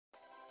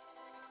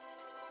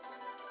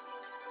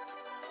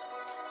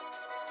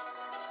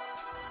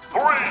3,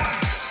 2,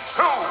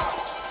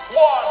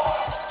 1,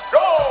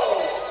 go!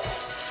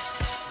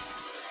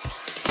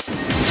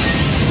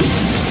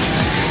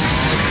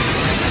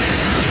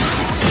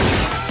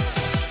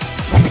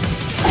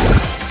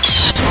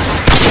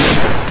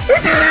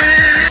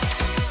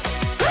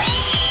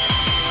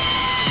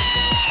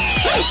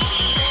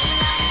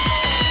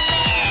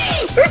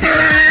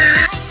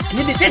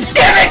 Just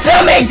give it to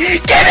me!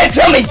 Give it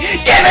to me!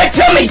 Give it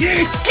to me!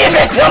 Give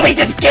it to me!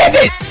 Just give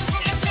it!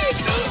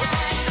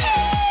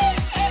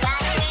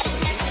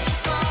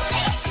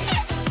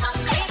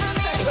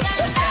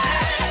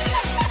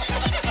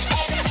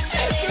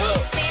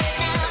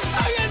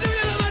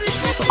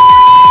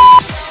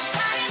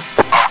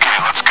 Okay,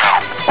 let's go.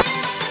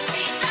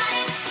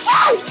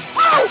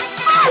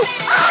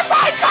 Oh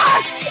my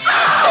god!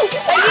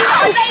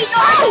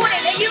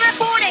 Are you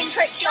recording,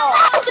 Crickjaw?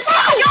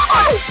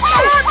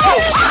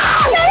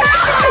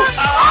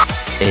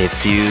 A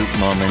few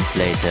moments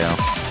later.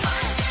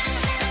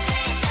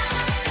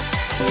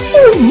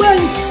 Oh my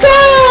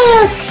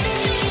god!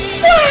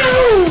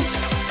 Wow!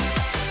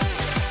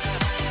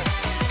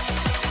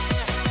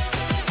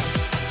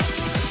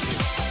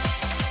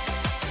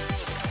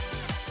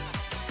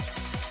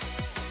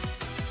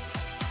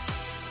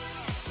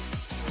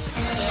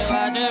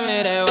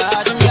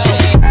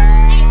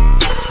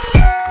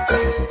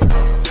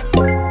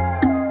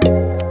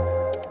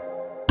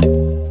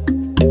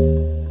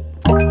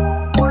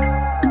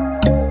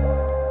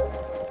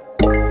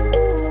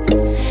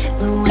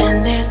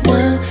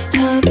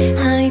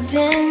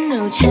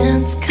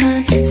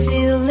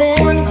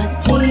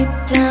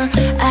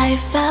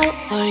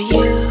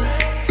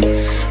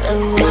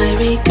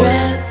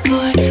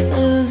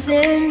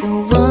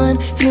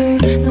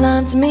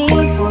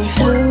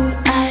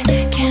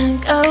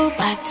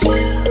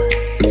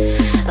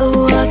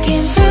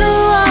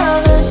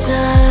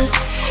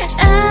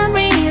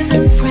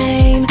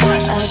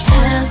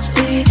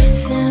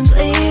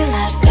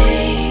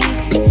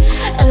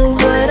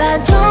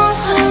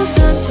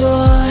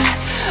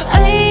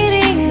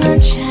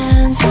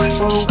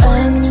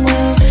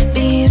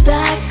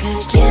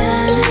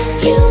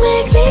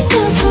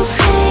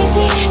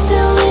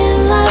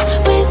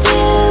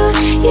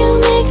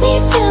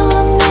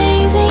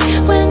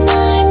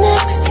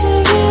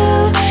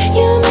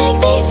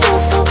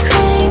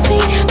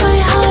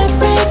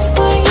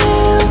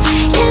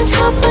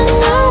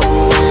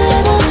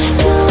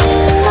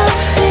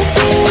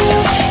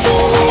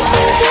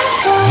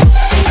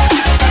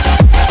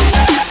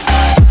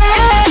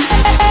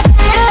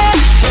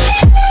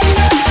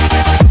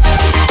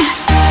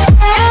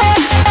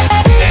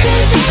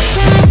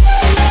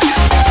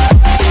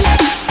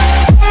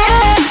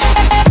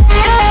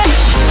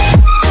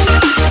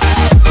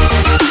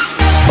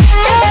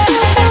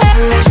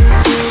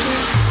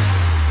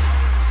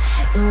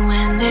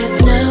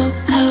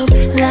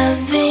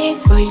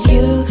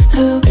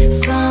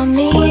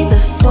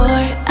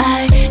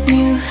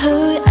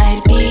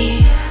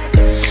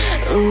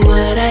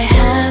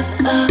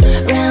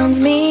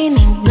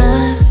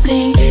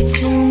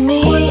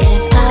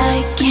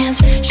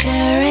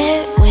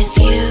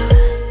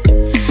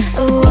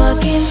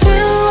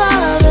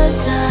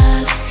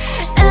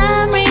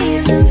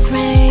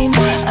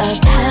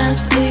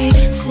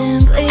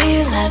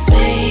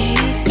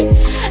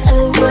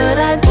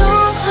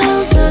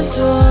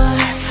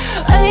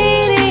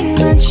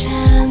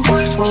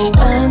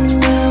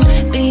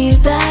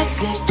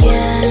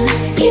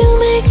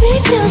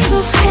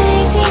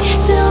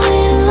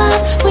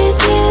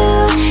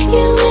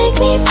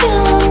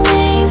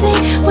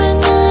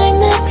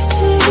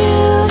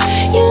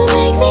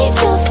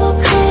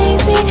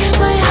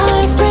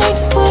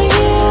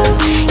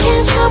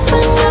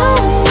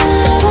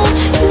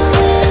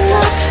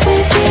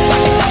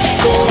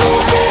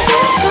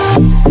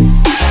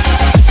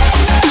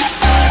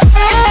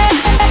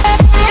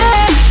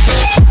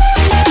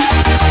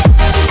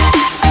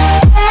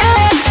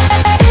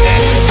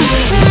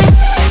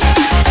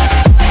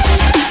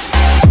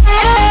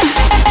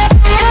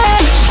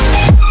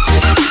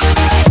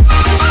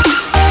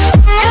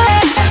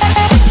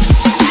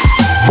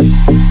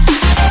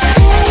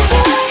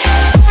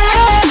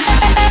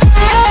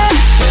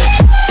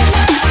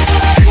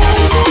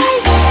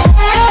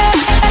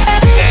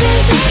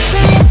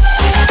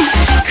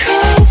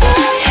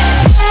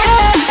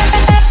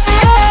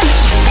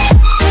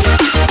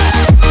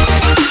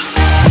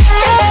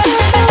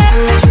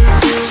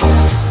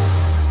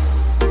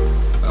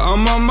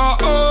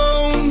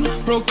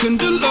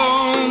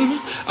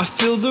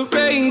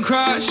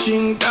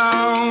 crashing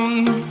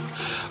down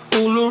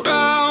all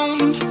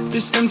around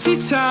this empty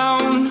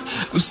town.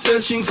 I'm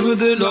searching for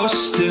the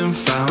lost and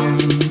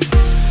found,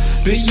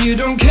 but you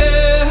don't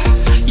care,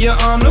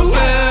 you're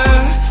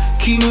unaware.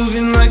 Keep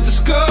moving like the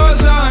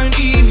scars aren't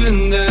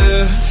even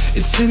there.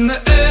 It's in the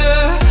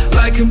air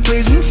like a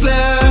blazing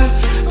flare.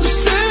 Don't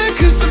stare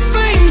cause the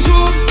flames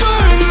will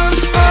burn us.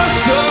 I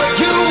thought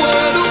you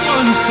were the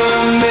one for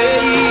me,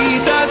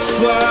 that's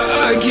why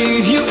I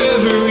gave you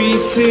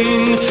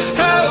everything.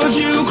 Held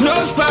you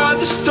close by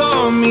the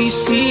stormy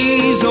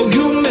seas. Oh,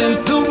 you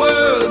meant the world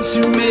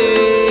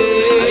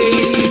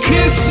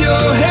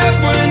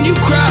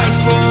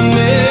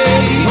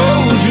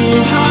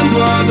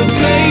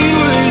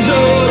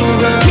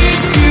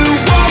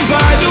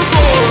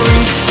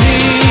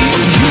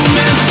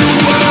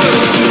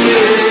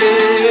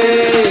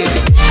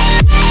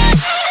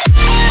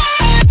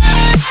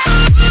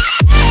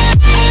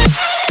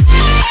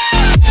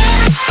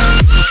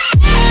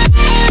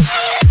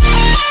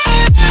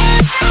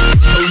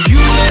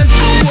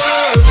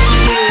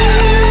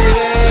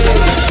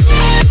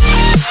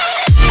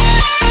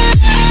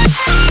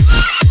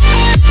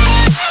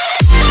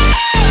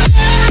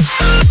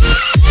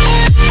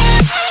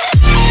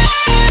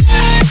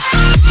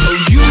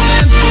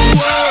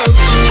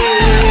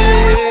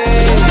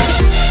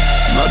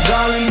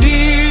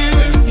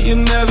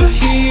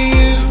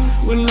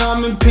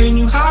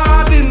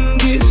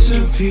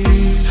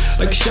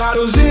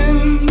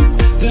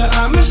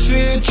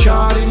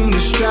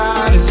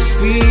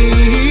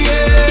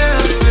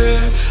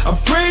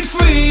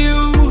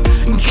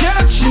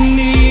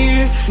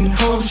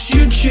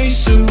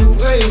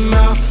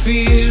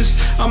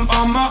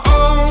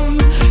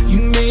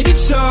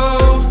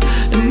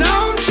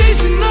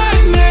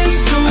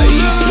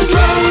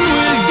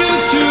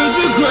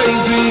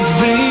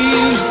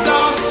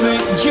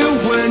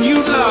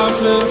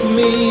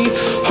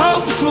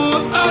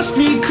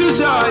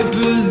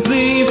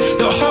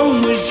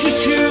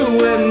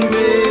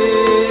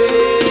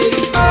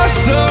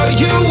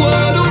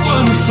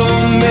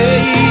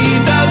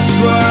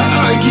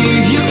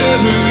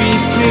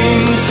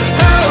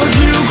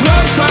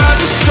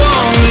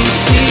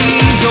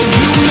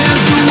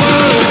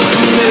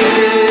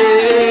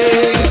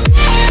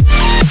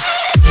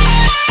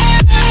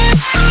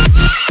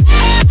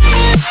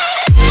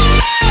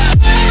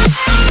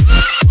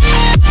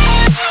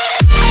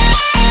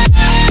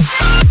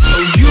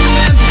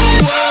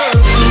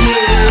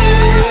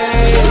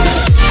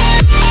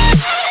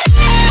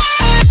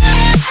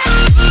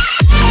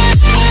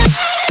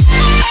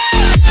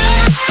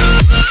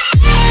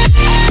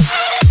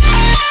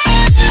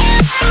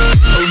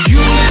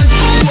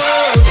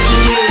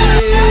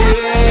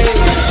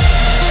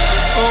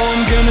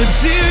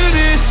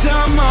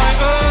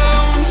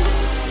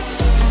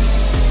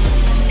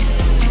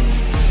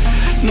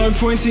no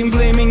point in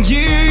blaming you,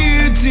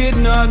 you did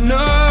not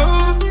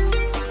know.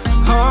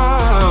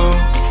 Oh,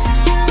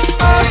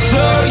 I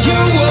thought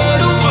you were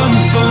the one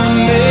for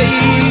me.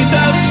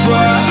 That